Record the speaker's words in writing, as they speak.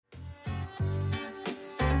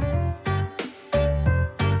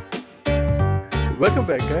Welcome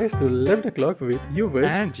back, guys, to 11 o'clock with Yuvan.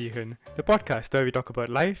 And Jihan, the podcast where we talk about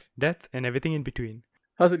life, death, and everything in between.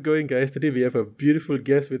 How's it going, guys? Today we have a beautiful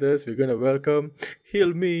guest with us. We're going to welcome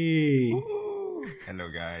Hilmi.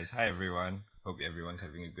 Hello, guys. Hi, everyone. Hope everyone's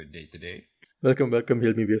having a good day today. Welcome,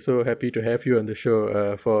 Hilmi. We're so happy to have you on the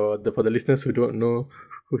show. For the listeners who don't know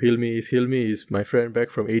who Hilmi is my friend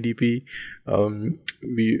back from ADP.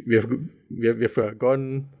 We have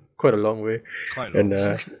gone quite a long way. Quite long.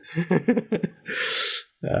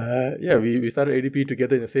 And we started ADP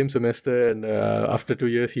together in the same semester, and after 2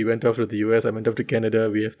 years he went off to the US, I went off to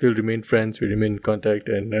Canada. We have still remained friends, we remain in contact,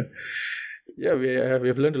 and we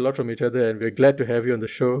have learned a lot from each other, and we're glad to have you on the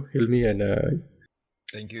show, Hilmi. And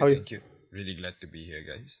thank you. Really glad to be here,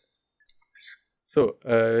 guys. So,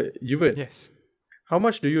 Yuvan, yes, how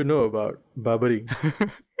much do you know about barbering?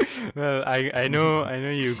 Well, I know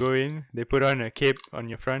you go in, they put on a cape on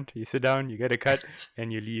your front, you sit down, you get a cut,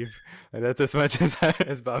 and you leave. That's as much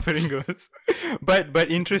as barbering goes. But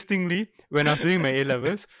interestingly, when I was doing my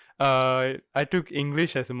A-levels, I took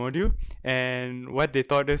English as a module, and what they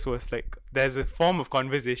taught us was like there's a form of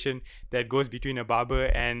conversation that goes between a barber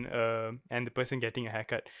and the person getting a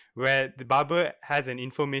haircut, where the barber has an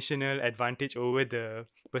informational advantage over the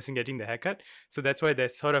person getting the haircut. So that's why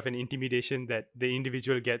there's sort of an intimidation that the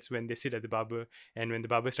individual gets when they sit at the barber, and when the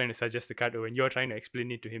barber's trying to suggest the cut, or when you're trying to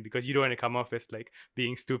explain it to him, because you don't want to come off as like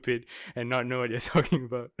being stupid and not know what you're talking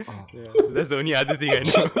about. Yeah, so that's the only other thing I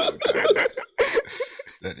know.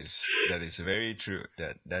 That is very true.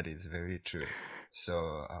 That is very true.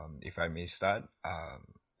 So if I may start,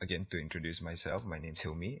 again, to introduce myself, my name's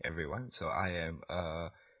Hilmi, everyone. So I am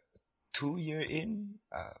a 2-year in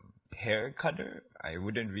hair cutter. I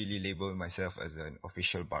wouldn't really label myself as an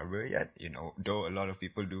official barber yet, though a lot of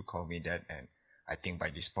people do call me that, and I think by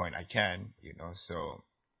this point I can, so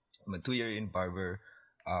I'm a 2-year in barber.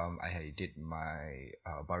 I did my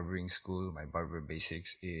barbering school, my barber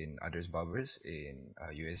basics in Others Barbers in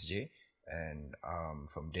USJ, and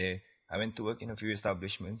from there I went to work in a few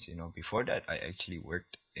establishments. Before that I actually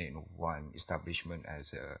worked in one establishment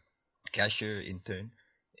as a cashier intern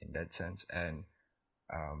in that sense, and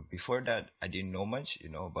before that I didn't know much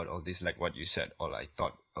about all this, like what you said. All I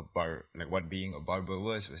thought what being a barber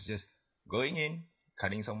was just going in,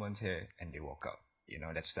 cutting someone's hair, and they walk out.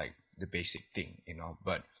 That's like the basic thing,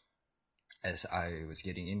 but as I was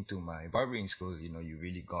getting into my barbering school, you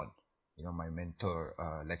really got, my mentor,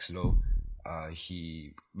 Lex Lowe,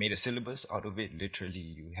 he made a syllabus out of it. Literally,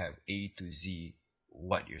 you have A to Z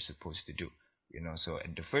what you're supposed to do, so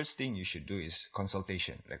and the first thing you should do is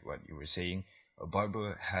consultation. Like what you were saying, a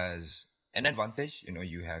barber has an advantage,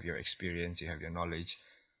 you have your experience, you have your knowledge.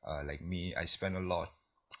 Like me, I spend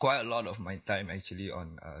quite a lot of my time actually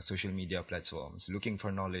on social media platforms, looking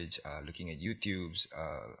for knowledge, looking at YouTube's,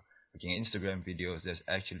 looking at Instagram videos. There's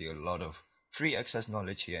actually a lot of free access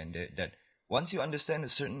knowledge here and there that once you understand a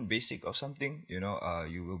certain basic of something,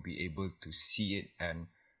 you will be able to see it and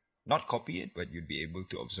not copy it, but you'd be able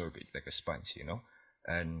to absorb it like a sponge,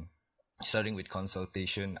 and starting with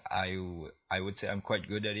consultation, I would say I'm quite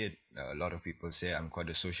good at it. A lot of people say I'm quite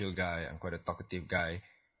a social guy, I'm quite a talkative guy,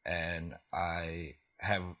 and I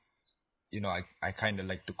have, I kind of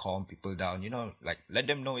like to calm people down, like let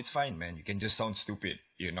them know it's fine, man. You can just sound stupid.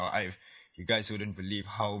 You guys wouldn't believe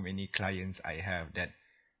how many clients I have that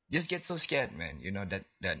just get so scared, man.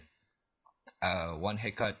 That one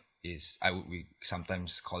haircut is, we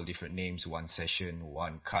sometimes call different names, one session,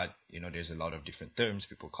 one cut. There's a lot of different terms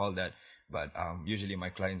people call that, but usually my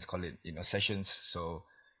clients call it, sessions. So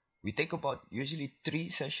we take about usually 3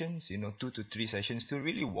 sessions, 2 to 3 sessions to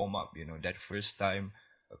really warm up. That first time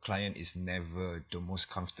a client is never the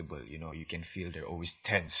most comfortable. You can feel they're always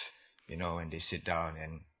tense, when they sit down,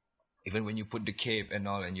 and even when you put the cape and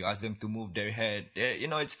all and you ask them to move their head,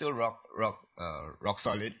 it's still rock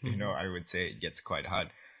solid. I would say it gets quite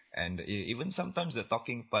hard. And even sometimes the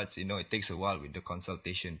talking parts, it takes a while with the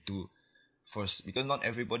consultation too. First, because not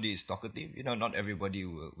everybody is talkative, not everybody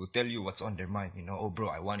will tell you what's on their mind, oh bro,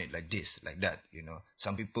 I want it like this, like that,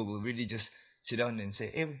 some people will really just sit down and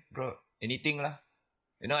say, hey bro, anything lah,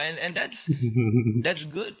 and that's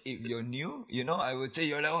good if you're new, I would say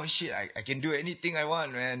you're like, oh shit, I can do anything I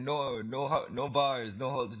want, man, no bars, no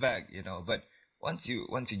holds back, but once you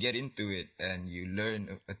get into it and you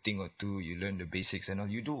learn a thing or two, you learn the basics and all,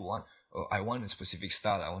 you do want, I want a specific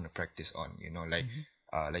style I want to practice on,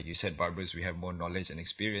 like you said, barbers, we have more knowledge and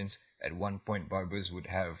experience. At one point, barbers would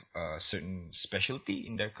have a certain specialty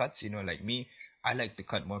in their cuts. Like me, I like to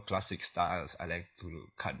cut more classic styles. I like to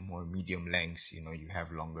cut more medium lengths. You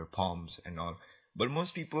have longer palms and all. But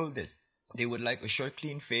most people, they would like a short,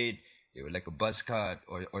 clean fade. they would like a buzz cut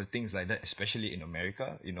or things like that, especially in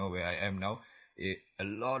America, where I am now. A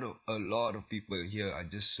lot of people here are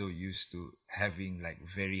just so used to having like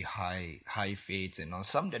very high fades and all,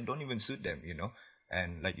 some that don't even suit them,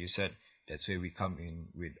 and like you said, that's where we come in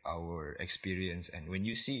with our experience. And when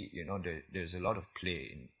you see, there's a lot of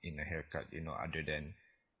play in a haircut, other than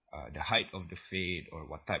the height of the fade or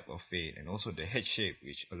what type of fade, and also the head shape,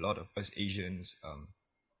 which a lot of us Asians,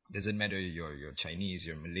 doesn't matter you're Chinese,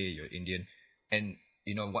 you're Malay, you're Indian, and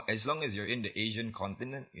as long as you're in the Asian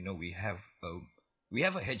continent, we have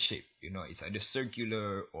a head shape. It's either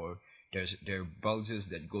circular or there are bulges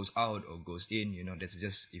that goes out or goes in. That's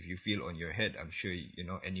just, if you feel on your head, I'm sure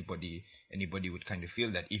anybody would kind of feel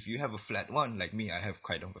that. If you have a flat one like me, I have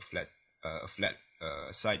quite of a flat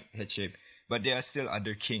side head shape. But there are still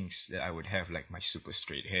other kinks that I would have, like my super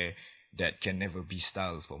straight hair that can never be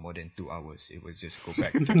styled for more than 2 hours. It will just go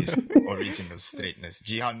back to this original straightness.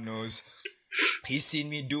 Jihan knows. He's seen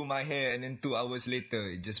me do my hair, and then 2 hours later,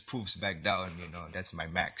 it just poofs back down. That's my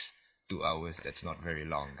max. 2 hours. That's not very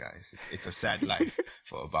long, guys. It's a sad life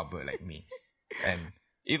for a barber like me. And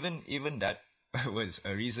even that was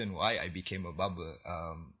a reason why I became a barber.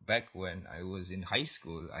 Back when I was in high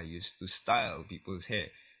school, I used to style people's hair.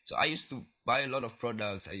 So I used to buy a lot of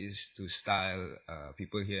products. I used to style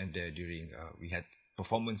people here and there during, we had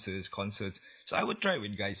performances, concerts. So I would try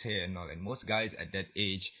with guys' hair and all. And most guys at that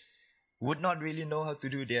age would not really know how to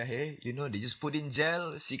do their hair. They just put in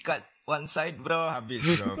gel, sikat one side, bro.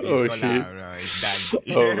 Habis, bro. Oh, Sekolah, shit. bro. It's done.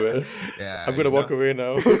 Oh, man. Yeah, I'm gonna walk away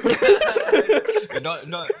now.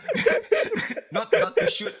 not to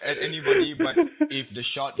shoot at anybody, but if the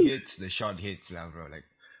shot hits, lah, bro. Like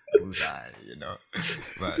bullseye,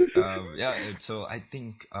 But yeah, so I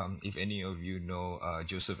think if any of you know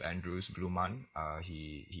Joseph Andrews Blue Man,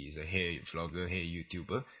 he's a hair vlogger, hair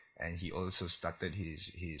YouTuber, and he also started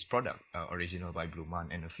his product, Original by Blue Man,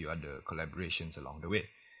 and a few other collaborations along the way.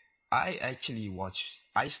 I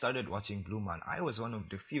started watching Blue Man. I was one of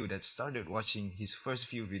the few that started watching his first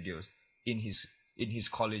few videos in his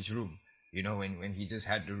college room. When he just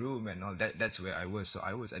had the room and all that. That's where I was. So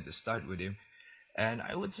I was at the start with him. And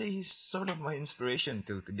I would say he's sort of my inspiration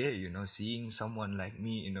till today, seeing someone like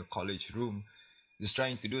me in a college room just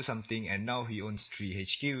trying to do something, and now he owns 3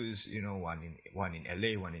 HQs, one in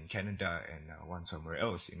LA, one in Canada, and one somewhere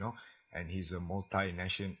else, and he's a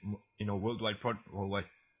multinational, worldwide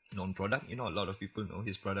known product. A lot of people know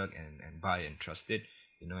his product and buy and trust it,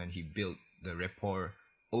 and he built the rapport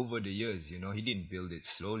over the years. He didn't build it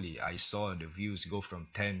slowly. I saw the views go from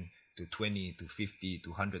 10 to 20 to 50 to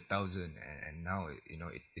 100,000, and now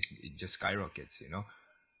it just skyrockets,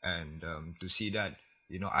 and to see that,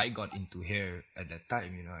 I got into hair at that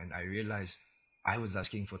time, and I realized I was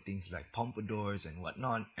asking for things like pompadours and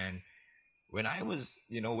whatnot. And when I was,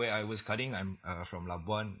 where I was cutting, I'm from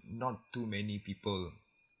Labuan, not too many people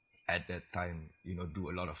at that time, do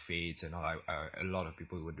a lot of fades and all. A lot of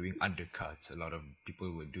people were doing undercuts. A lot of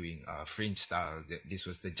people were doing fringe styles. This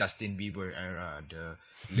was the Justin Bieber era, the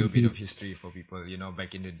little bit of history for people,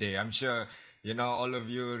 back in the day. I'm sure, all of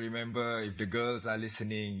you remember, if the girls are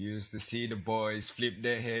listening, you used to see the boys flip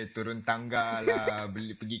their hair, turun tangga lah,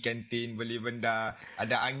 pergi kantin, beli benda,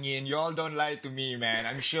 ada angin. You all don't lie to me, man.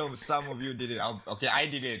 I'm sure some of you did it. Okay, I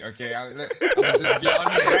did it. Okay, I'll just be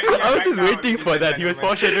honest right here. I was just right now, waiting for that. He was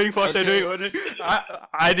foreshadowing. Okay.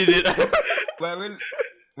 I did it.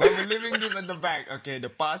 We're leaving this at the back. Okay, the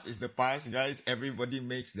past is the past, guys. Everybody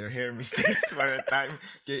makes their hair mistakes for a time.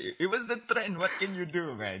 Okay, it was the trend. What can you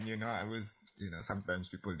do, man? I was, sometimes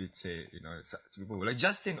people did say, people were like,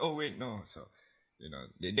 Justin, oh wait, no. So,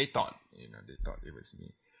 they thought it was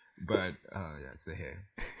me. But, yeah, it's the hair.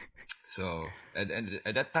 So, at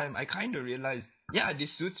that time, I kind of realized, yeah,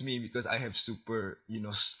 this suits me because I have super,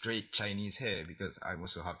 straight Chinese hair, because I'm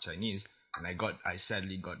also half Chinese. And I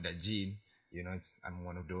sadly got that gene. I'm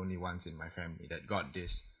one of the only ones in my family that got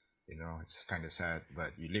this. It's kind of sad,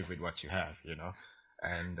 but you live with what you have,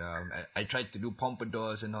 And I tried to do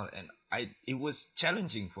pompadours and all, and it was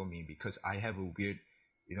challenging for me because I have a weird,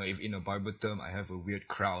 if in a barber term, I have a weird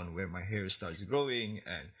crown where my hair starts growing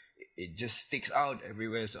and it just sticks out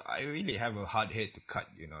everywhere. So I really have a hard hair to cut,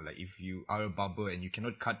 like if you are a barber and you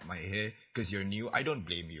cannot cut my hair because you're new, I don't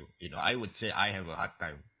blame you. I would say I have a hard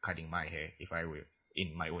time cutting my hair if I were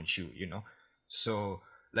in my own shoe, So,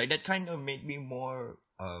 like, that kind of made me more,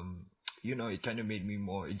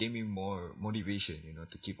 it gave me more motivation,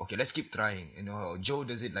 to keep, okay, let's keep trying. Joe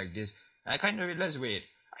does it like this. I kind of realized, wait,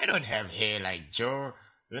 I don't have hair like Joe.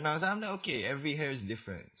 So I'm like, okay, every hair is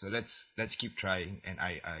different. So let's keep trying. And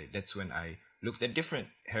I that's when I looked at different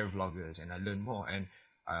hair vloggers and I learned more. And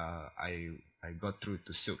I got through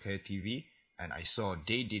to Silk Hair TV, and I saw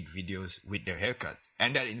they did videos with their haircuts,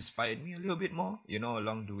 and that inspired me a little bit more,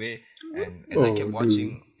 along the way. And as I kept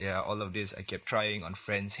watching, all of this, I kept trying on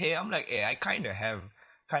friends. Hey, I'm like, hey, I kind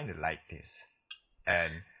of like this.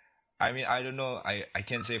 And I mean, I don't know, I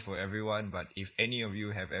can't say for everyone, but if any of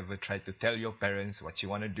you have ever tried to tell your parents what you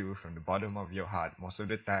want to do from the bottom of your heart, most of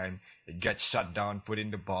the time it gets shut down, put in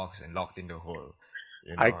the box, and locked in the hole.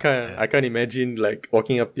 I can't imagine like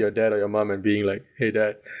walking up to your dad or your mom and being like, "Hey,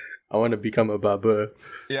 dad, I want to become a barber."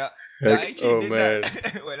 Yeah, like, I actually did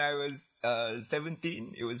that when I was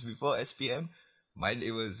 17. It was before SPM.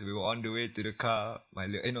 We were on the way to the car. We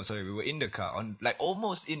were in the car on like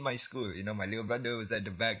almost in my school. My little brother was at the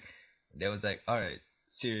back. They was like, "All right,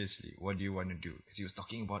 seriously, what do you want to do?" Because he was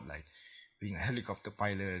talking about like being a helicopter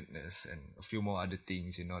pilot and a few more other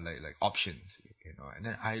things, like options, And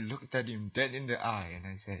then I looked at him dead in the eye and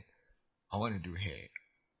I said, "I want to do hair."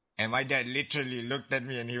 And my dad literally looked at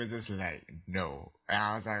me and he was just like, "No." And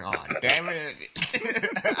I was like, "Oh, damn it."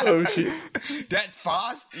 Oh, shit. That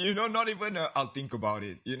fast? Not even I'll think about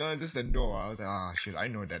it. It's just a no. I was like, shit, I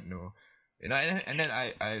know that no. And then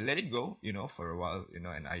I let it go, for a while,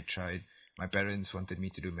 and I tried. My parents wanted me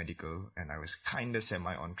to do medical, and I was kind of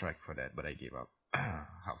semi on track for that, but I gave up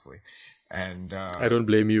halfway. And I don't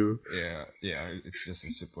blame you. Yeah, it's just a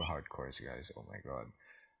super hard course, guys. Oh my god!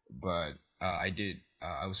 But I did.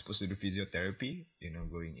 I was supposed to do physiotherapy,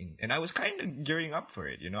 going in, and I was kind of gearing up for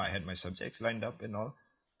it. I had my subjects lined up and all.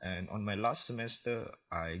 And on my last semester,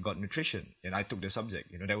 I got nutrition, and I took the subject.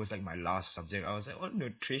 That was like my last subject. I was like, "Oh,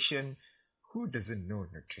 nutrition." Who doesn't know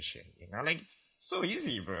nutrition? Like it's so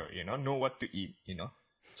easy, bro. Know what to eat.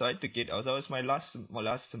 So I took it. That was my last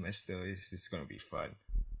semester. It's gonna be fun.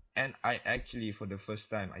 And I actually, for the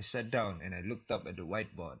first time, I sat down and I looked up at the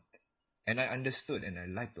whiteboard, and I understood and I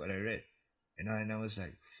liked what I read. And I was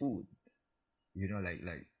like, food.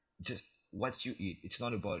 Like just what you eat. It's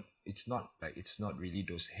not really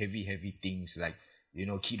those heavy things like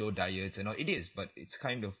keto diets and all. It is, but it's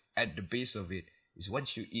kind of at the base of it is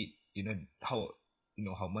what you eat.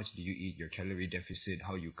 How much do you eat, your calorie deficit,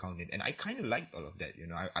 how you count it. And I kind of liked all of that.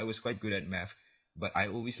 I was quite good at math, but I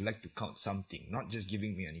always like to count something, not just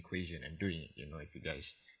giving me an equation and doing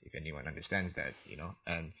it, if anyone understands that,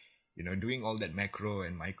 and, doing all that macro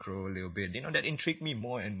and micro a little bit, that intrigued me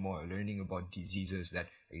more and more, learning about diseases that,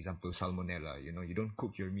 example, salmonella, you don't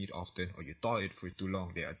cook your meat often or you thaw it for too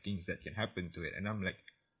long. There are things that can happen to it. And I'm like,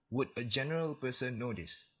 would a general person know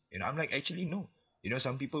this? I'm like, actually, no.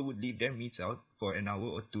 Some people would leave their meats out for an hour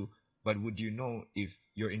or two, but would you know if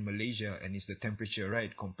you're in Malaysia and is the temperature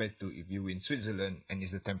right compared to if you're in Switzerland and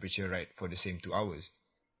is the temperature right for the same 2 hours?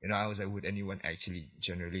 I was like, would anyone actually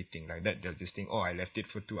generally think like that? They'll just think, oh, I left it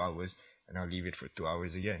for 2 hours and I'll leave it for 2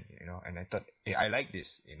 hours again, And I thought, hey, I like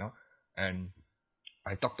this, And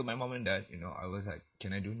I talked to my mom and dad, I was like,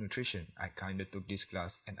 can I do nutrition? I kind of took this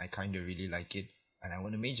class and I kind of really like it and I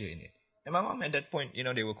want to major in it. And my mom at that point,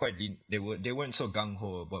 they were quite lean. They weren't so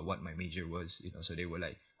gung-ho about what my major was, so they were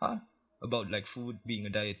like, about like food, being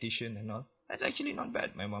a dietitian and all. That's actually not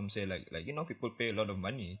bad. My mom said like people pay a lot of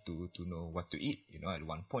money to know what to eat, at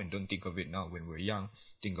one point. Don't think of it now when we're young.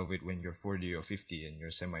 Think of it when you're 40 or 50 and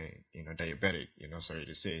you're semi, diabetic, sorry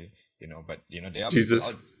to say, but, there are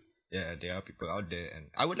Jesus. people out, there are people out there,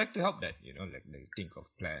 and I would like to help that, like think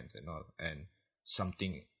of plans and all, and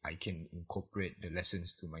something I can incorporate the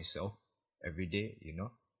lessons to myself every day,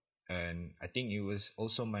 and I think it was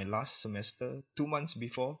also my last semester, 2 months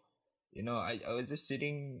before, I was just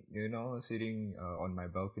sitting on my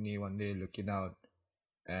balcony one day looking out,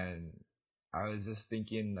 and I was just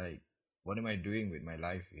thinking like, what am I doing with my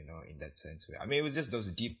life, in that sense. I mean, it was just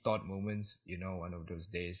those deep thought moments, one of those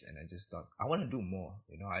days, and I just thought, I want to do more,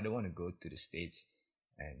 I don't want to go to the States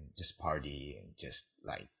and just party and just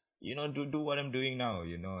like, do what I'm doing now,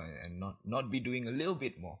 and not be doing a little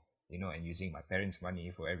bit more. And using my parents'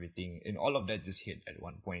 money for everything, and all of that just hit at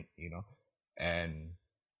one point, and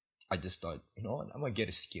I just thought, what, I'm gonna get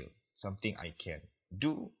a skill, something I can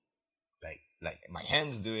do, like my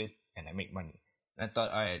hands do it, and I make money. And I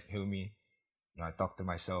thought, all right, Hilmi, I talked to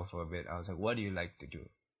myself for a bit. I was like, what do you like to do?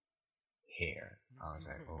 Hair. I was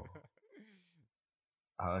like, oh.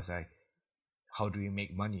 I was like, how do we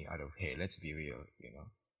make money out of hair? Let's be real,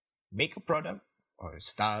 Make a product, or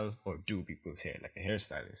style, or do people's hair like a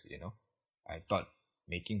hairstylist, I thought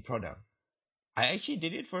making product. I actually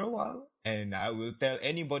did it for a while, and I will tell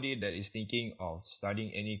anybody that is thinking of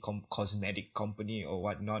starting any cosmetic company or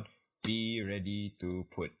whatnot, be ready to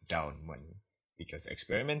put down money, because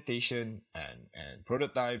experimentation and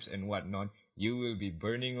prototypes and whatnot, you will be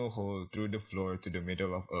burning a hole through the floor to the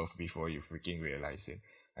middle of earth before you freaking realize it.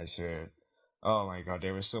 I swear. Oh my god,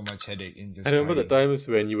 there was so much headache in I just remember the trying. times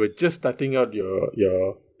when you were just starting out your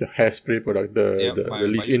hairspray product, Yep, the my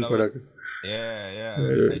leaf in Bayu product. yeah,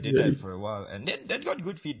 I did Yeah, that for a while, and then that got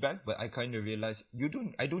good feedback. But I kind of realized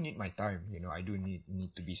I don't need my time. I do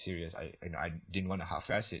need to be serious. I didn't want to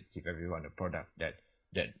half-ass it, give everyone a product that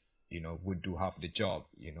would do half the job.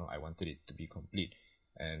 I wanted it to be complete,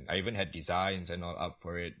 and I even had designs and all up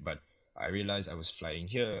for it. But I realized I was flying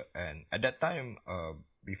here, and at that time,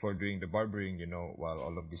 before doing the barbering, while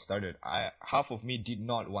all of this started, I half of me did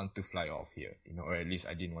not want to fly off here, or at least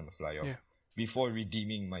I didn't want to fly off Yeah. before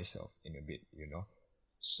redeeming myself in a bit.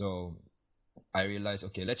 So I realized,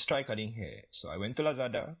 okay, let's try cutting hair. So I went to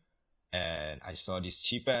Lazada and I saw this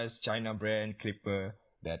cheap ass China brand clipper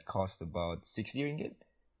that cost about 60 ringgit.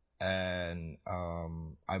 And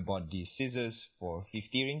I bought these scissors for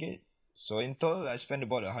 50 ringgit. So in total, I spent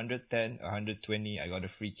about 110, 120. I got a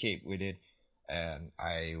free cape with it. And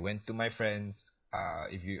I went to my friends.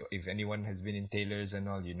 If anyone has been in Taylor's and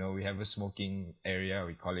all, we have a smoking area.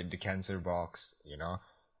 We call it the cancer box.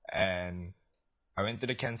 And I went to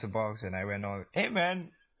the cancer box and I went on, hey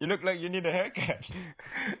man, you look like you need a haircut.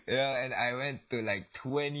 Yeah, and I went to like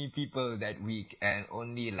 20 people that week and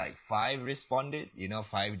only like 5 responded.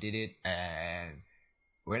 5 did it. And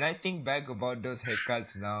when I think back about those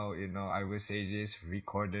haircuts now, I will say this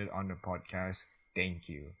recorded on the podcast. Thank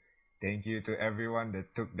you. Thank you to everyone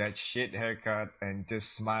that took that shit haircut and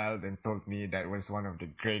just smiled and told me that was one of the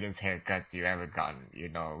greatest haircuts you ever gotten.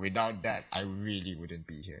 Without that, I really wouldn't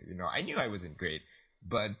be here. I knew I wasn't great,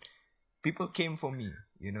 but people came for me,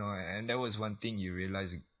 and that was one thing you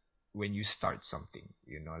realize when you start something,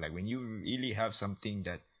 like when you really have something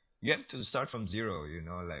that you have to start from zero,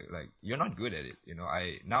 like you're not good at it.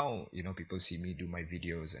 People see me do my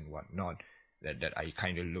videos and whatnot, that I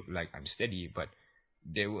kind of look like I'm steady, but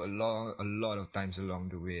there were a lot of times along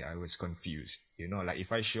the way I was confused. Like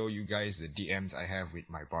if I show you guys the DMs I have with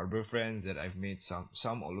my barber friends that I've made,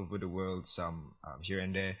 some all over the world, some here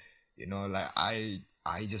and there, like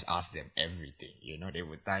I just asked them everything.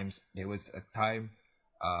 There was a time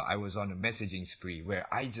I was on a messaging spree where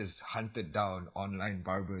I just hunted down online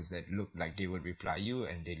barbers that looked like they would reply you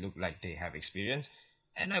and they look like they have experience.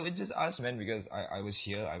 And I would just ask, man, because I was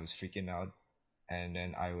here, I was freaking out. And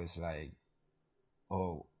then I was like,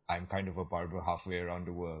 oh, I'm kind of a barber halfway around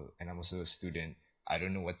the world and I'm also a student. I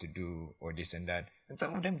don't know what to do or this and that. And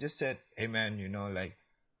some of them just said, hey man, like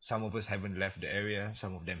some of us haven't left the area,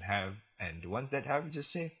 some of them have. And the ones that have just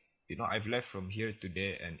say, I've left from here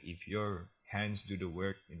today, and if your hands do the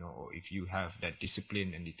work, or if you have that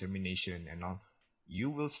discipline and determination and all, you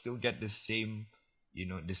will still get the same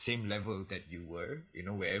level that you were,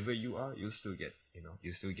 wherever you are, you'll still get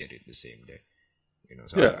it the same day.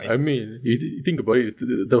 So yeah. I mean, you think about it.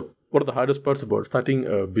 One of the hardest parts about starting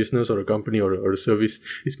a business or a company or a service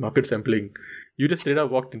is market sampling. You just straight up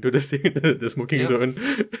walked into the smoking Yep. zone.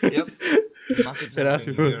 Yep. Market And ask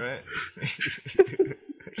sampling, people. yeah, right?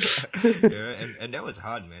 Yeah, and that was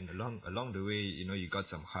hard, man. Along the way, you got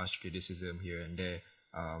some harsh criticism here and there.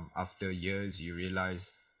 After years, you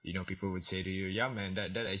realize, people would say to you, yeah, man,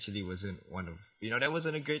 that actually wasn't one of, that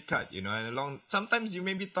wasn't a great cut, and sometimes you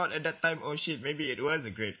maybe thought at that time, oh shit, maybe it was a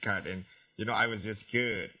great cut, and, I was just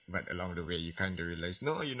good. But along the way, you kind of realize,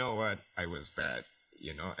 no, you know what, I was bad,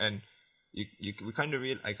 and I kind of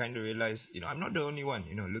realized, I'm not the only one,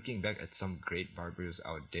 looking back at some great barbers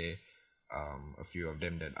out there. A few of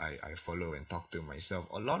them that I follow and talk to myself,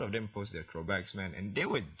 a lot of them post their throwbacks, man, and they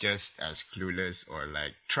were just as clueless or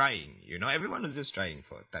like trying, everyone was just trying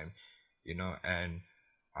for a time,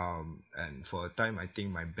 and for a time, I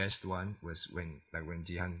think my best one was when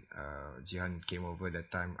Jihan came over that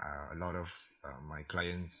time. A lot of my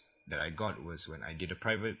clients that I got was when I did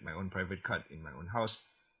my own private cut in my own house,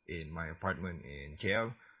 in my apartment in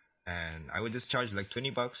KL. And I would just charge like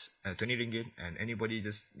 20 bucks, 20 ringgit, and anybody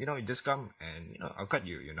just come and I'll cut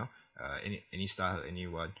you, any style, any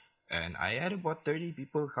what. And I had about 30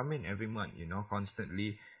 people come in every month,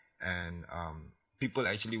 constantly, and people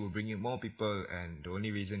actually were bringing more people, and the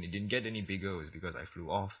only reason it didn't get any bigger was because I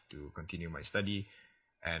flew off to continue my study.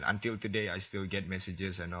 And until today, I still get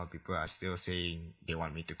messages and all. People are still saying they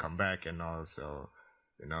want me to come back and all. So,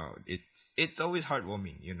 it's always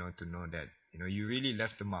heartwarming, to know that you really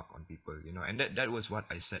left a mark on people, and that was what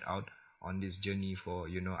I set out on this journey for.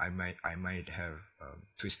 I might have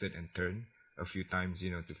twisted and turned a few times,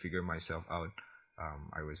 to figure myself out.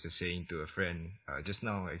 I was just saying to a friend just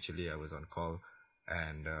now, actually, I was on call,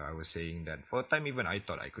 and I was saying that for a time even I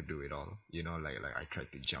thought I could do it all, like I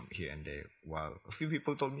tried to jump here and there, while a few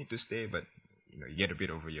people told me to stay, but you get a bit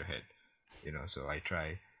over your head, so I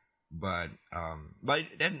try. But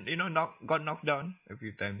then, got knocked down a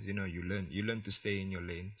few times. You learn to stay in your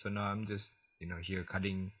lane. So now I'm just, here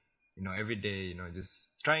cutting, every day,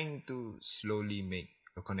 just trying to slowly make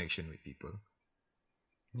a connection with people.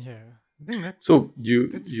 Yeah, I think that's So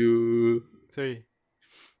sorry.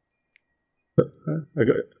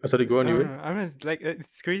 sorry, go on, you. I mean, it's like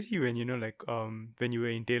it's crazy when when you were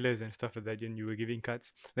in tailors and stuff like that, and you were giving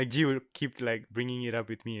cuts. Like G would keep like bringing it up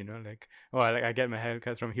with me, like I get my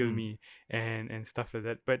haircuts from Hilmi and stuff like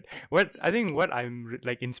that. But what I'm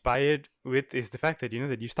like inspired with is the fact that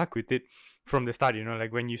that you stuck with it from the start.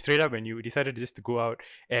 Like when you decided just to go out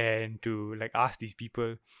and to like ask these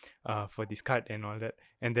people for this cut and all that,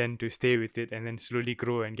 and then to stay with it and then slowly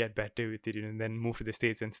grow and get better with it, and then move to the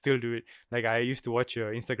States and still do it. Like I used to watch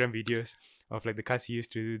your Instagram videos of like the cuts you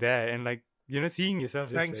used to do there, and like seeing yourself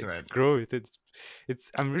just Thanks, like man. grow with it.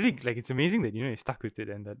 I'm really like, it's amazing that you're stuck with it,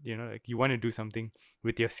 and that like you want to do something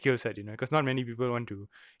with your skill set, because not many people want to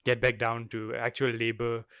get back down to actual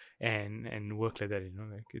labor and work like that.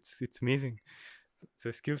 Like it's amazing. It's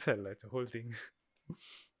a skill set. Like, it's a whole thing.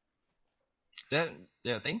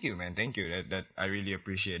 Yeah, thank you, man. Thank you. That I really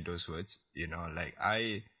appreciate those words. Like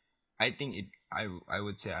I think I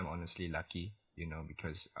would say I'm honestly lucky,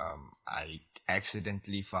 because I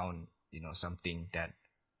accidentally found, something that,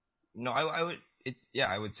 I would,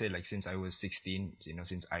 I would say, like, since I was 16,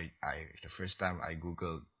 since I the first time I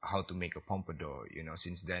Googled how to make a pompadour,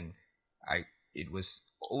 since then it was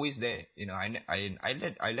always there.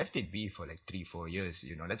 I left it be for like 3-4 years.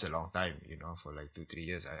 That's a long time. For like 2-3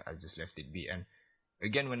 years, I just left it be. And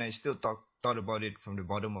again, when I still thought about it from the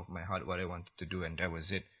bottom of my heart, what I wanted to do, and that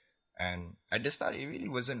was it. And at the start, it really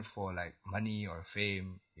wasn't for like money or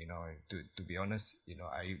fame. To be honest,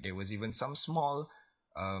 there was even some small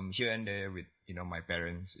here and there with my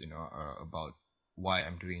parents, about why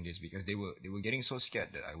I'm doing this, because they were getting so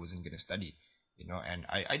scared that I wasn't gonna study. And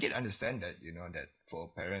I did understand that, that for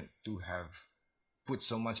a parent to have put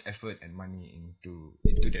so much effort and money into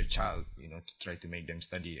their child, to try to make them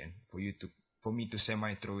study, and for me to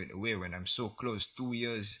semi throw it away when I'm so close, 2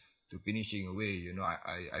 years to finishing away,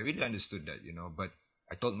 I really understood that, but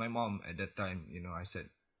I told my mom at that time, I said,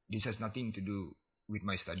 this has nothing to do with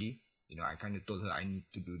my study. I kind of told her I need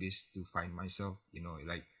to do this to find myself,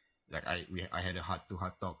 like I had a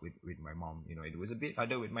heart-to-heart talk with my mom. It was a bit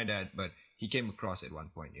harder with my dad, but he came across at one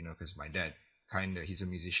point, because my dad he's a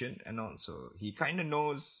musician, and also he kind of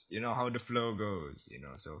knows, how the flow goes,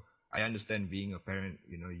 so I understand being a parent,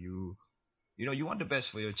 you want the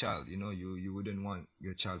best for your child, you wouldn't want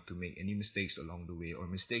your child to make any mistakes along the way, or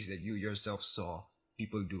mistakes that you yourself saw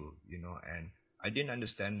people do, and I didn't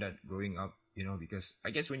understand that growing up, because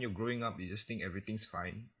I guess when you're growing up, you just think everything's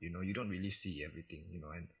fine, you don't really see everything,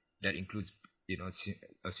 and that includes,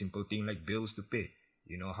 a simple thing like bills to pay.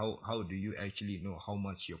 How do you actually know how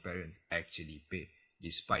much your parents actually pay?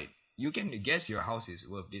 Despite you can guess your house is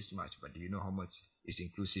worth this much, but do you know how much is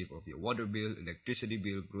inclusive of your water bill, electricity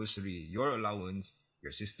bill, grocery, your allowance,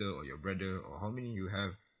 your sister or your brother, or how many you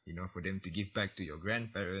have, for them to give back to your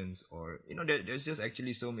grandparents, or there's just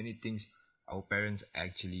actually so many things our parents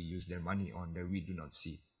actually use their money on that we do not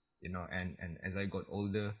see. And as I got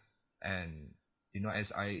older, and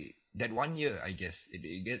as that 1 year, I guess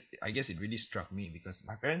it really struck me, because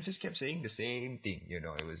my parents just kept saying the same thing.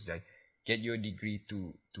 It was like, get your degree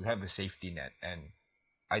to have a safety net. And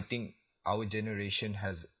I think our generation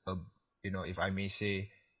has if I may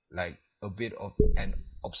say, like a bit of an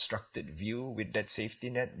obstructed view with that safety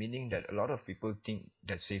net, meaning that a lot of people think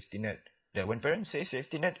that safety net, that when parents say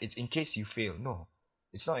safety net, it's in case you fail. No,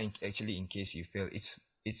 it's not actually in case you fail.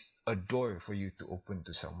 It's a door for you to open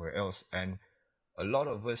to somewhere else. And a lot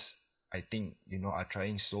of us, I think, are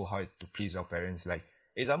trying so hard to please our parents. Like,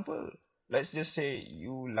 example, let's just say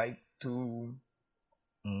you like to,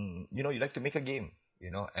 you like to make a game,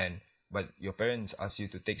 but your parents ask you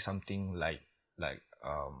to take something like,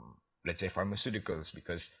 let's say pharmaceuticals,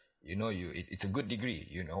 because it's a good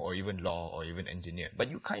degree, or even law, or even engineer,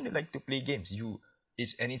 but you kind of like to play games.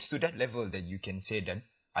 It's to that level that you can say that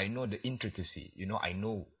I know the intricacy, I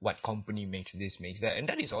know what company makes this, makes that, and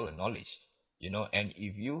that is all a knowledge, and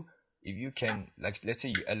if you can, like, let's say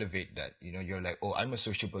you elevate that, you're like, oh, I'm a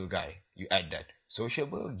sociable guy, you add that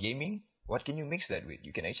sociable gaming, what can you mix that with?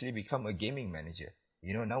 You can actually become a gaming manager.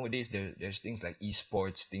 Nowadays there's things like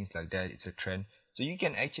esports, things like that. It's a trend. So you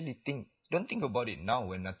can actually don't think about it now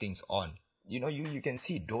when nothing's on. You can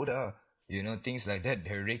see Dota, things like that.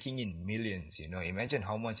 They're raking in millions, imagine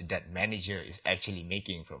how much that manager is actually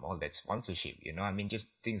making from all that sponsorship, just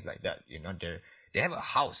things like that, they have a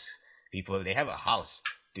house, people, they have a house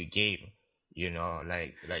to game,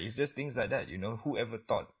 Like it's just things like that. Whoever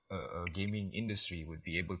thought a gaming industry would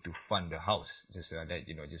be able to fund a house just like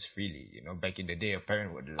that, just freely. Back in the day, a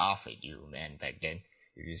parent would laugh at you, man. Back then,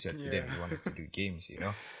 if you said to them you wanted to do games,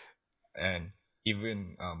 and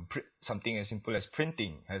even something as simple as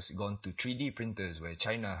printing has gone to 3D printers, where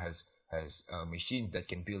China has machines that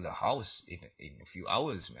can build a house in a few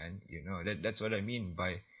hours, man. That's what I mean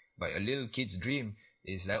by a little kid's dream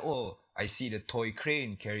is like, oh, I see the toy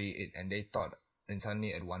crane carry it, and they thought, and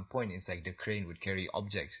suddenly at one point it's like the crane would carry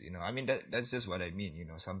objects. I mean, that's just what I mean.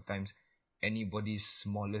 Sometimes anybody's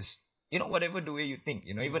smallest, whatever the way you think,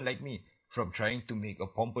 even like me, from trying to make a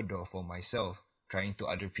pompadour for myself, trying to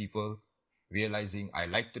other people, realizing I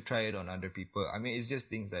like to try it on other people. I mean, it's just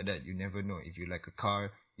things like that. You never know. If you like a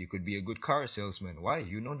car, you could be a good car salesman. Why?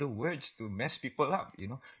 You know the words to mess people up.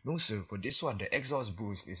 No, sir, for this one, the exhaust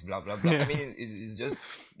boost is blah, blah, blah. I mean, it's just,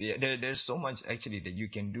 there's so much actually that you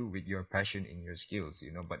can do with your passion in your skills,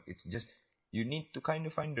 but it's just, you need to kind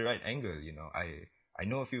of find the right angle. I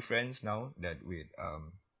know a few friends now that with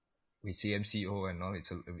CMCO and all,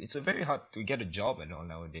 it's a very hard to get a job and all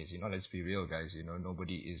nowadays. Let's be real, guys.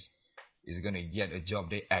 Nobody is gonna get a job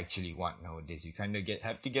they actually want nowadays. You kind of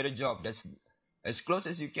have to get a job that's as close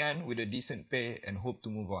as you can with a decent pay and hope to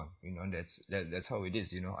move on. That's how it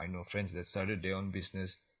is. I know friends that started their own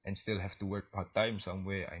business and still have to work part time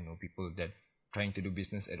somewhere. I know people that trying to do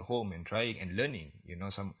business at home and trying and learning.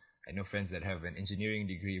 I know friends that have an engineering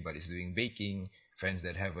degree but is doing baking. Friends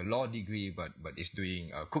that have a law degree but is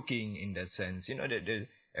doing cooking in that sense. That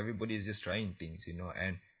everybody is just trying things.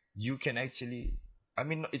 And you can actually. I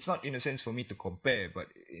mean, it's not in a sense for me to compare, but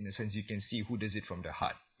in a sense you can see who does it from the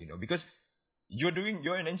heart. Because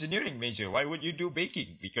you're an engineering major. Why would you do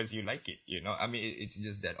baking? Because you like it. I mean, it's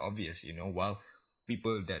just that obvious. While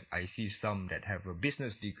people that I see some that have a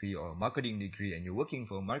business degree or a marketing degree, and you're working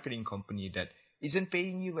for a marketing company that isn't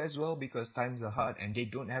paying you as well because times are hard and they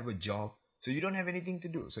don't have a job, so you don't have anything to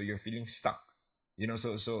do, so you're feeling stuck.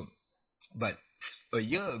 But a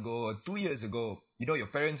year ago or 2 years ago, your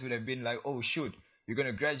parents would have been like, oh shoot, you're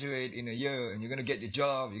gonna graduate in a year and you're gonna get your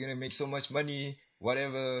job, you're gonna make so much money,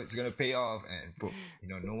 whatever, it's gonna pay off, and boom,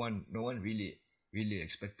 no one really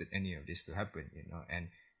expected any of this to happen, and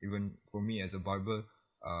even for me as a barber,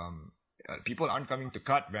 people aren't coming to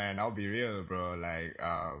cut, man. I'll be real, bro. Like,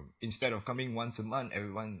 instead of coming once a month,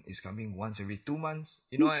 everyone is coming once every 2 months.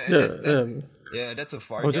 And that's a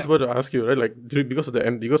far I was gap. just about to ask you, right? Like, because of the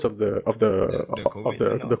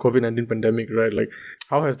COVID-19 pandemic, right? Like,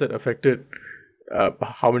 how has that affected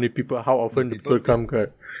how many people? How often people come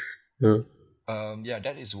cut? Yeah,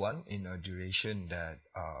 that is one in a duration that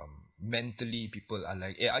mentally people are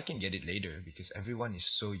like, I can get it later, because everyone is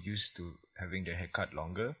so used to having their hair cut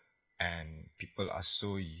longer, and people are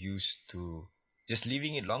so used to just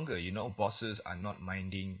leaving it longer. Bosses are not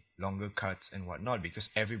minding longer cuts and whatnot, because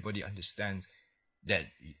everybody understands that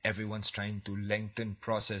everyone's trying to lengthen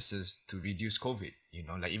processes to reduce COVID.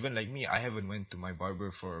 Like, even like me, I haven't went to my barber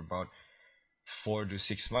for about 4 to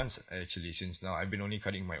 6 months actually, since now I've been only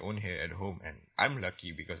cutting my own hair at home, and I'm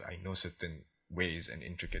lucky because I know certain ways and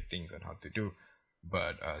intricate things on how to do,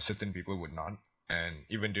 but certain people would not. And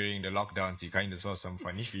even during the lockdowns, you kind of saw some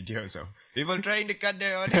funny videos of people trying to cut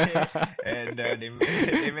their own hair, and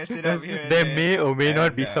they mess it up here and There there. may or may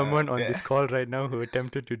not be someone on this call right now who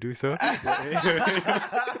attempted to do so.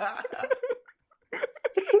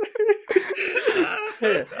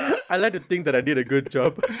 Hey, I like to think that I did a good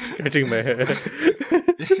job cutting my hair.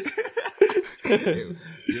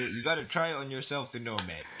 You gotta try on yourself to know,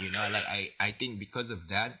 man. Like, I think because of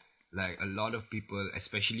that, like, a lot of people,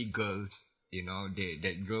 especially girls,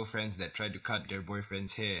 that girlfriends that try to cut their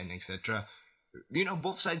boyfriend's hair and etc.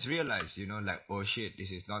 Both sides realize, like, oh shit,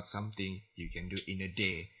 this is not something you can do in a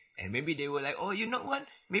day. And maybe they were like, oh, you know what?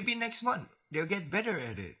 Maybe next month they'll get better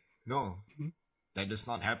at it. No, that does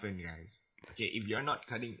not happen, guys. Okay, if you're not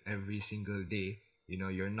cutting every single day,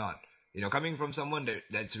 you're not. Coming from someone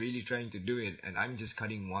that's really trying to do it, and I'm just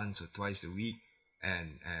cutting once or twice a week,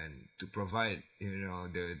 and to provide,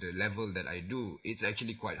 the level that I do, it's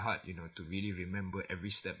actually quite hard, to really remember every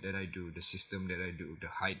step that I do, the system that I do, the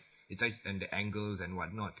height, and the angles and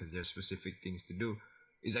whatnot, because there's specific things to do.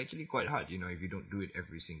 It's actually quite hard, if you don't do it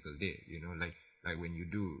every single day, like when you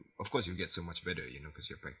do, of course you get so much better, because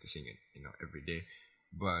you're practicing it, every day.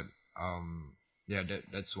 But yeah,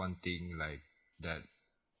 that's one thing, like, that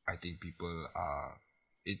I think people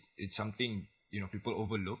it's something, people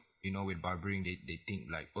overlook, with barbering. They think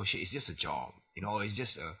like, oh shit, it's just a job, it's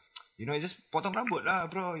just a, it's just potong rambut lah,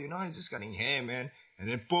 bro. It's just cutting hair, man. And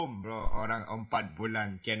then boom, bro, orang 4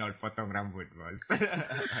 bulan cannot potong rambut, boss.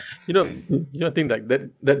 I think like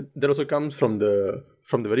that also comes from the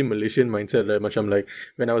very Malaysian mindset, right? Much I'm like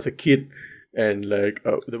when I was a kid, and like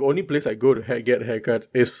the only place I go to get haircuts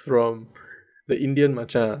is from the Indian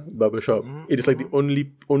Macha barber shop. It is like the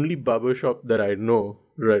only barber shop that I know,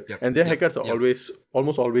 right? Yep, And their yep, haircuts are yep.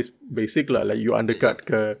 almost always basic lah. Like you undercut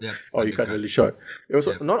Yep, or you cut undercut. really short. It was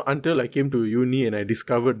Yep. not until I came to uni and I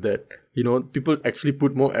discovered that people actually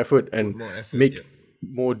put more effort and more effort, make yep.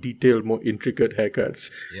 more detailed, more intricate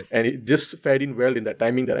haircuts. Yep. And it just fed in well in that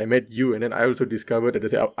timing that I met you. And then I also discovered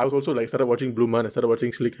that I was also like started watching Blue Man, I started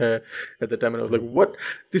watching Slick Hair at the time, and I was like, what?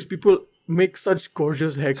 These people make such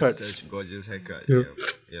gorgeous haircuts. Such gorgeous haircut. Yeah.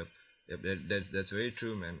 Yep. That's very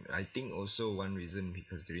true, man. I think also one reason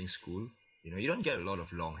because during school, you don't get a lot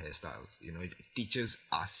of long hairstyles. It teaches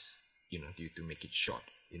us, to make it short.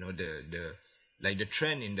 The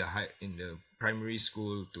trend in the primary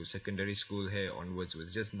school to secondary school hair onwards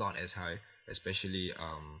was just not as high, especially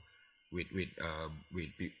with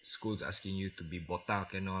schools asking you to be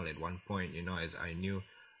botak and all at one point. As I knew,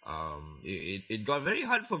 it got very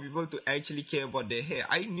hard for people to actually care about their hair.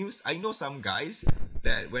 I know some guys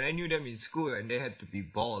that when I knew them in school and they had to be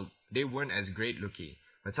bald, they weren't as great looking.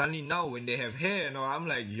 But suddenly now when they have hair and all, I'm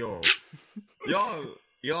like, yo,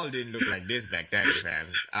 y'all didn't look like this back then, man.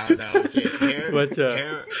 I was like, okay, But,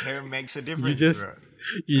 hair makes a difference, bro.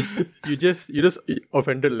 you just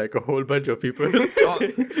offended like a whole bunch of people. Oh,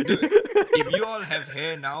 dude, if you all have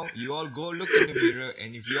hair now, you all go look in the mirror,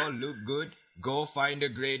 and if you all look good, go find a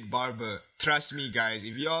great barber. Trust me, guys.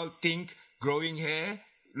 If you all think growing hair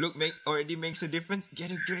already makes a difference, get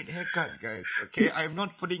a great haircut, guys. Okay, I'm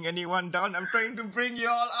not putting anyone down. I'm trying to bring you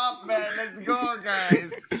all up, man. Let's go,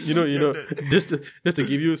 guys. Just to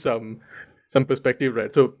give you some perspective,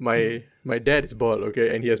 right? So my dad is bald,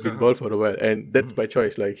 okay, and he has been bald for a while, and that's by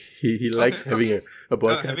choice. Like he likes having a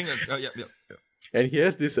bald head. Yep. And he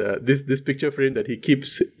has this picture frame that he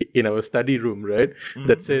keeps in our study room, right?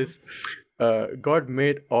 That says, God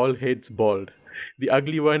made all heads bald. The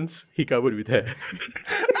ugly ones he covered with hair.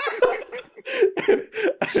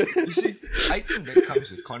 You see, I think that comes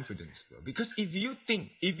with confidence, bro. Because if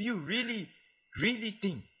you really, really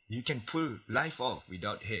think you can pull life off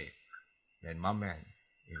without hair, then my man,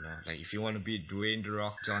 like if you want to be Dwayne The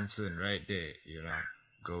Rock Johnson right there,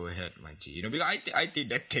 go ahead, my G. Because I think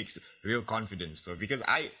that takes real confidence, bro. Because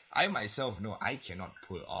I myself know I cannot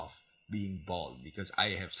pull off being bald because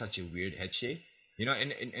I have such a weird head shape.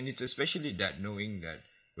 And it's especially that knowing that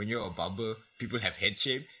when you're a barber, people have head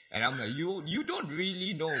shape, and I'm like, you don't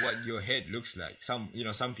really know what your head looks like. Some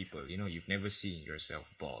people, you've never seen yourself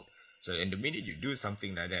bald. So, and the minute you do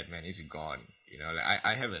something like that, man, it's gone. Like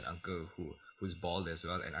I have an uncle who's bald as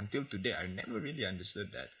well, and until today, I never really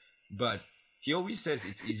understood that. But he always says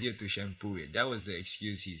it's easier to shampoo it. That was the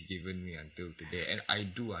excuse he's given me until today, and I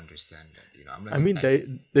do understand that. I'm like, I mean,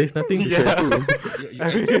 there's nothing to shampoo. You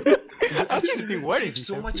actually What save is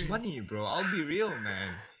so much happening? money, bro. I'll be real,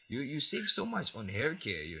 man. You save so much on hair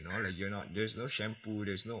care, like there's no shampoo,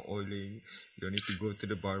 there's no oiling. You don't need to go to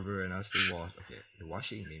the barber and ask to wash. Okay, the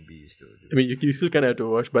washing maybe you still do. I mean, you still kind of have to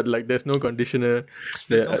wash, but like, there's no conditioner.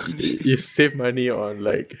 There's no conditioner. You save money on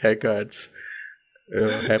like haircuts,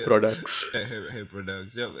 hair products. Hair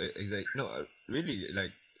products. Yeah, exactly. No, really,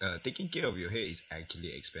 like taking care of your hair is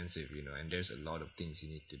actually expensive, and there's a lot of things you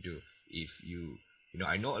need to do. If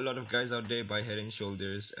I know a lot of guys out there buy Head and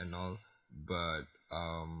Shoulders and all, but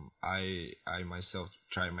I myself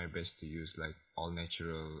try my best to use like all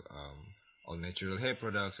natural hair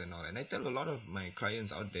products and all, and I tell a lot of my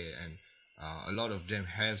clients out there, and a lot of them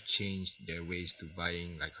have changed their ways to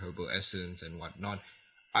buying like herbal essence and whatnot.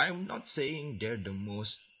 I'm not saying they're the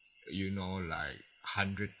most, like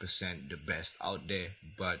 100% the best out there,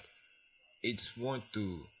 but it's more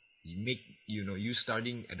to make you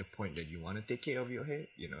starting at the point that you want to take care of your hair,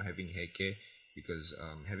 having hair care, because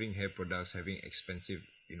having hair products, having expensive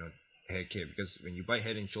hair care, because when you buy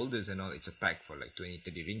Head and Shoulders and all, it's a pack for like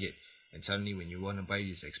 20-30 ringgit, and suddenly when you want to buy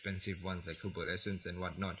these expensive ones like herbal essence and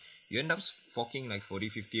whatnot, you end up forking like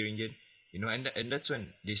 40-50 ringgit, and that's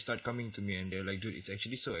when they start coming to me and they're like, dude, it's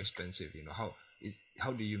actually so expensive,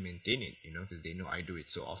 how do you maintain it, because they know I do it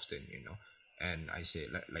so often, and I say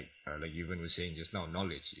like Evan was saying just now,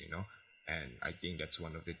 knowledge, and I think that's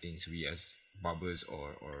one of the things we as barbers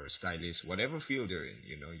or stylists, whatever field you're in,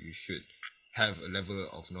 you should have a level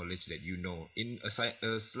of knowledge that in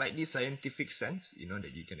a slightly scientific sense,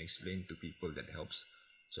 that you can explain to people, that helps.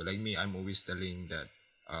 So like me, I'm always telling that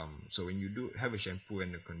so when you do have a shampoo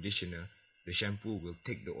and a conditioner, the shampoo will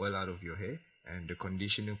take the oil out of your hair, and the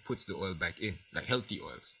conditioner puts the oil back in, like healthy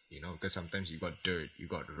oils, because sometimes you got dirt, you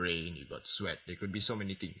got rain, you got sweat. There could be so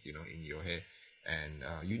many things, in your hair. And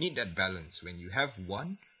you need that balance. When you have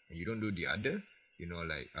one and you don't do the other,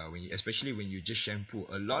 especially when you just shampoo.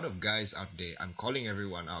 A lot of guys out there, I'm calling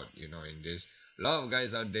everyone out, in this. A lot of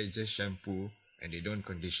guys out there just shampoo and they don't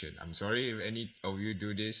condition. I'm sorry if any of you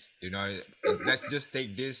do this. Let's just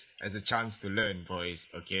take this as a chance to learn, boys.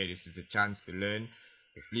 Okay, this is a chance to learn.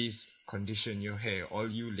 Please condition your hair. All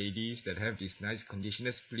you ladies that have these nice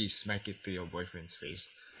conditioners, please smack it to your boyfriend's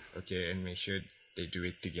face. Okay, and make sure they do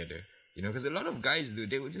it together. Because a lot of guys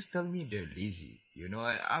they will just tell me they're lazy.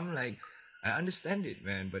 I'm like, I understand it,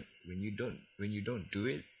 man, but when you don't do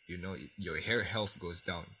it, your hair health goes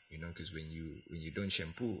down, because when you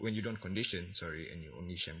don't condition, and you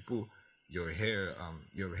only shampoo, your hair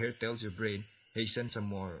tells your brain, hey, send some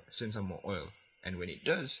more oil. And when it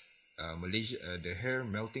does, Malaysia, the hair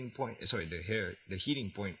melting point, the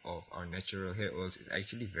heating point of our natural hair oils is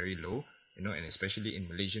actually very low, and especially in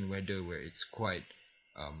Malaysian weather where it's quite,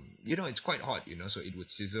 it's quite hot, so it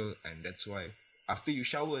would sizzle. And that's why after you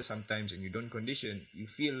shower sometimes and you don't condition, you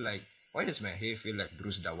feel like, why does my hair feel like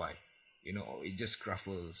Bruce Dawai? Or it just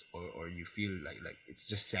cruffles, or you feel like it's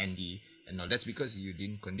just sandy. And all that's because you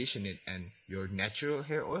didn't condition it, and your natural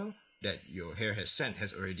hair oil that your hair has sent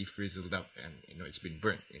has already frizzled up, and it's been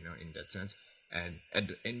burnt, in that sense. And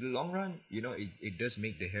in the long run, it does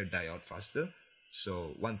make the hair die out faster.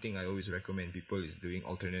 So one thing I always recommend people is doing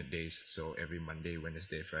alternate days. So every Monday,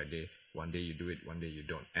 Wednesday, Friday, one day you do it, one day you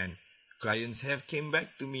don't. And clients have came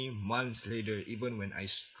back to me months later, even when I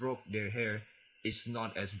stroke their hair, it's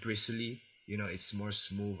not as bristly, it's more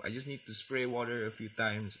smooth. I just need to spray water a few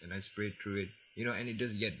times and I spray through it, and it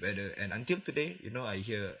does get better. And until today, I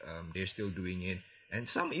hear they're still doing it. And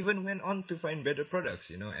some even went on to find better products,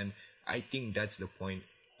 and I think that's the point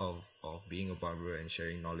of being a barber and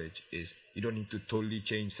sharing knowledge, is you don't need to totally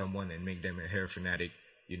change someone and make them a hair fanatic,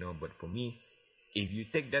 but for me, if you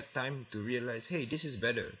take that time to realize, hey, this is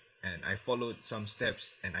better, and I followed some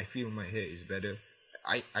steps and I feel my hair is better,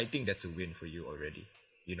 I think that's a win for you already.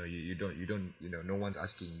 You don't no one's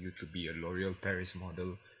asking you to be a L'Oreal Paris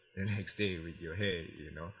model the next day with your hair.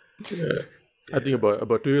 Yeah. I think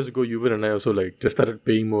about 2 years ago, Yuvan and I also just started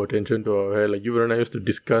paying more attention to our hair. Like Yuvan and I used to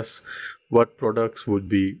discuss what products would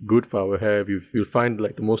be good for our hair. You'll find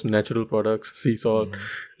the most natural products, sea salt.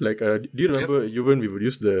 Do you remember, Yuvan, we would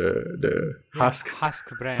use the Husk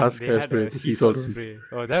brand. Husk They had hairspray, a sea sea salt salt spray.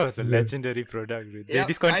 Oh, that was a legendary product. They Yep,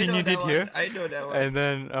 discontinued I know it that here, one. I know that one. and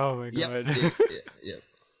then oh my Yep, god.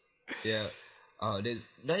 yeah.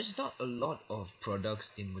 There's not a lot of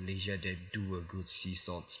products in Malaysia that do a good sea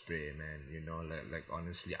salt spray, man. Like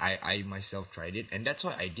honestly, I myself tried it, and that's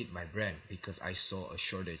why I did my brand, because I saw a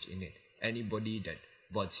shortage in it. Anybody that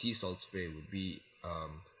bought sea salt spray would be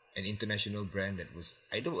an international brand that was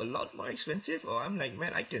either a lot more expensive, or I'm like,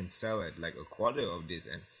 man, I can sell at like a quarter of this,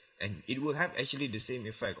 and it will have actually the same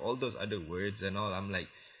effect. All those other words and all, I'm like,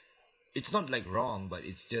 it's not like wrong, but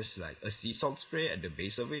it's just like a sea salt spray at the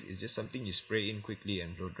base of it is just something you spray in quickly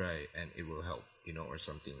and blow dry, and it will help, or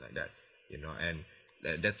something like that, and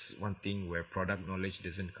that's one thing where product knowledge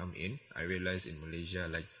doesn't come in. I realize in Malaysia,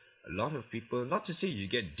 like a lot of people, not to say you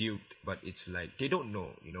get duped, but it's like they don't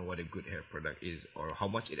know, what a good hair product is, or how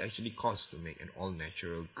much it actually costs to make an all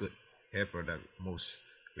natural good hair product, most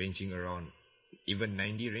ranging around even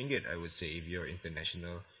 90 ringgit, I would say, if you're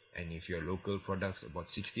international. And if your local products, about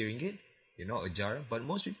 60 ringgit, a jar. But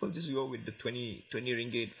most people just go with the 20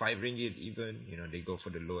 ringgit, 5 ringgit even, they go for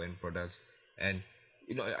the low end products. And,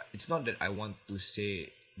 it's not that I want to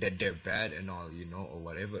say that they're bad and all, or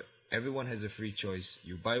whatever. Everyone has a free choice.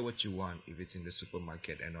 You buy what you want if it's in the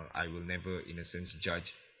supermarket and all. I will never, in a sense,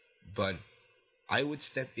 judge. But I would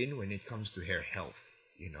step in when it comes to hair health,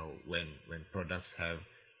 when products have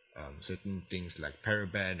certain things like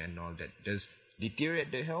paraben and all that does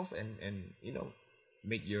deteriorate the health and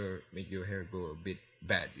make your hair go a bit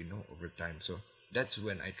bad over time. So that's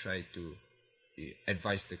when I try to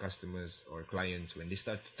advise the customers or clients when they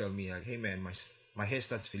start to tell me like, hey man, my hair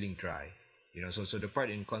starts feeling dry, so the part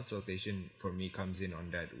in consultation for me comes in on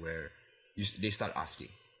that, where they start asking,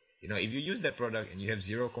 if you use that product and you have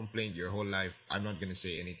zero complaint your whole life, I'm not going to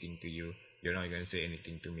say anything to you, you're not going to say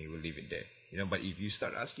anything to me, we'll leave it there, but if you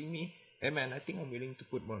start asking me, hey man, I think I'm willing to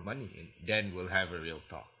put more money in, then we'll have a real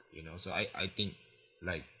talk, so I think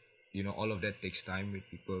like, all of that takes time with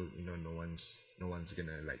people, no one's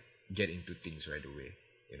gonna like get into things right away,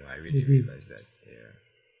 I really realize that.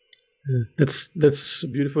 That's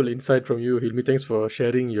beautiful insight from you, Hilmi. Thanks for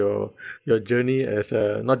sharing your journey as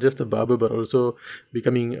not just a barber but also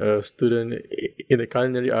becoming a student in the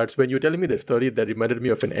culinary arts. When you were telling me that story, that reminded me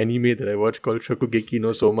of an anime that I watched called Shokugeki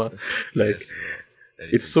no Soma. Like Yes, bro. That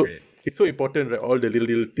it's is so great. it's so important, right? All the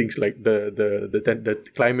little things like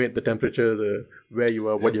the climate, the temperature, the where you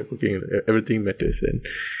are, what you're cooking, everything matters. And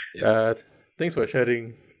Yeah. thanks for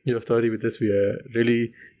sharing your story with us. We are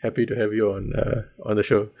really happy to have you on the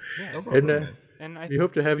show, Yeah. No problem, man. And I we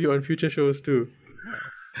hope to have you on future shows too.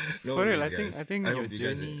 No for real, worries, I guys. think I your hope you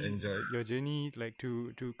guys journey, enjoyed. like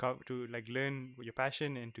to like learn your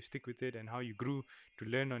passion and to stick with it and how you grew to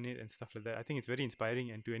learn on it and stuff like that. I think it's very inspiring.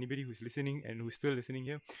 And to anybody who's listening and who's still listening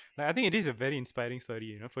here, like I think it is a very inspiring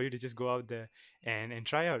story. For you to just go out there and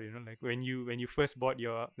try out. Like when you first bought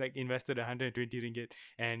your like invested 120 ringgit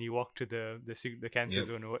and you walked to the cancer Yep.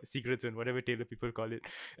 zone or secret zone, whatever Taylor people call it,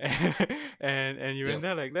 and you went Yep.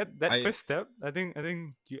 there like that I first step.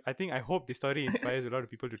 I hope the story inspires a lot of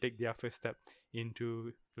people to take their first step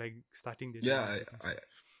into like starting this. yeah,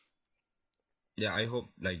 I hope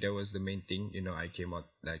like that was the main thing. I came out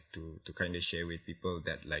like to kind of share with people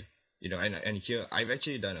that like and here I've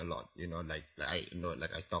actually done a lot. Like I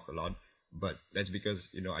like I talk a lot, but that's because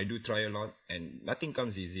I do try a lot, and nothing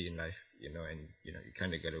comes easy in life. And you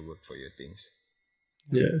kind of gotta work for your things.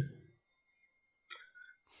 Yeah.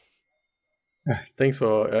 Thanks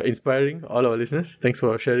for inspiring all our listeners. Thanks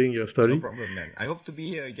for sharing your No story. problem, man. I hope to be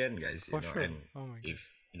here again, guys. For sure. And Oh my god.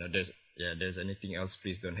 if there's anything else,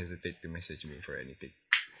 please don't hesitate to message me for anything.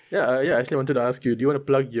 Yeah. Actually, I wanted to ask you. Do you want to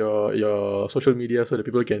plug your social media so that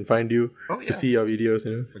people can find you Oh to yeah. see your videos?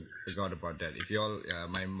 Forgot about that. If you all,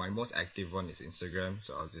 my most active one is Instagram,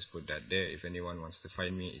 so I'll just put that there. If anyone wants to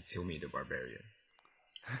find me, it's Hilmi the Barbarian.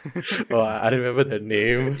 Oh, I remember that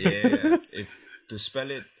name. Yeah. If to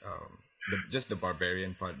spell it, just the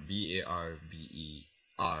Barbarian part, Barberin.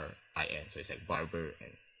 So it's like barber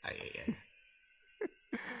and IAN.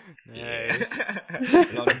 Yeah. Nice.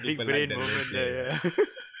 A lot of Big people brain like that moment name. there. Yeah.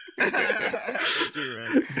 Thank you,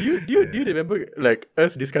 man. Do you remember like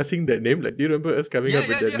us discussing that name? Like, do you remember us coming up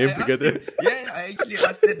with that name I asked together? him. Yeah, I actually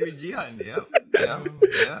asked that with Jihan. Yeah.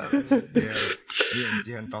 Me and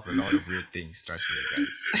Jihan talk a lot of weird things. Trust me,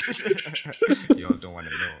 guys. You all don't want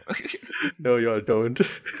to know. No, you all don't.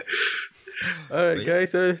 Alright, But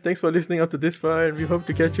guys. Thanks for listening up to this far, and we hope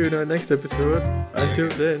to catch you in our next episode. Until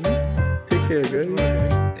then, take care, guys.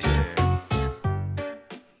 Guys.